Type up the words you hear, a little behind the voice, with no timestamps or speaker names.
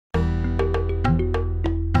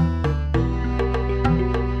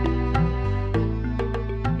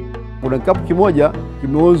kuna kikapu kimoja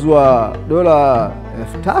kimeuzwa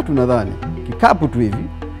 $3,000 nadhani, kikapu tu hivi,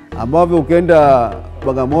 ambavyo ukienda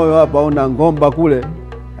Bagamoyo hapa au na Ngomba kule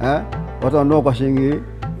watu wanunua kwa shilingi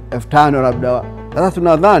 5,000 labda. Sasa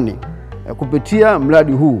tunadhani kupitia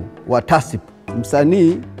mradi huu wa TACIP,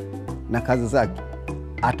 msanii na kazi zake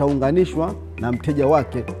ataunganishwa na mteja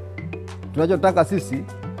wake. Tunachotaka sisi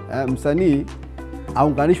msanii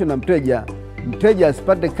aunganishwe na mteja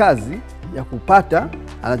asipate kazi ya kupata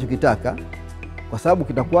anachokitaka, kwa sababu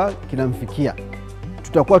kitakuwa kinamfikia.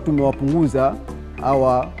 Tutakuwa tumewapunguza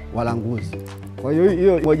hawa walanguzi. Kwa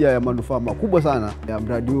hiyo moja ya manufaa makubwa sana ya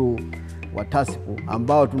mradi huu wa TACIP,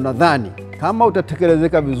 ambao tunadhani kama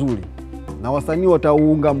utatekelezeka vizuri na wasanii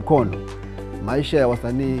watauunga mkono, maisha ya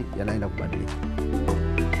wasanii yanaenda kubadilika.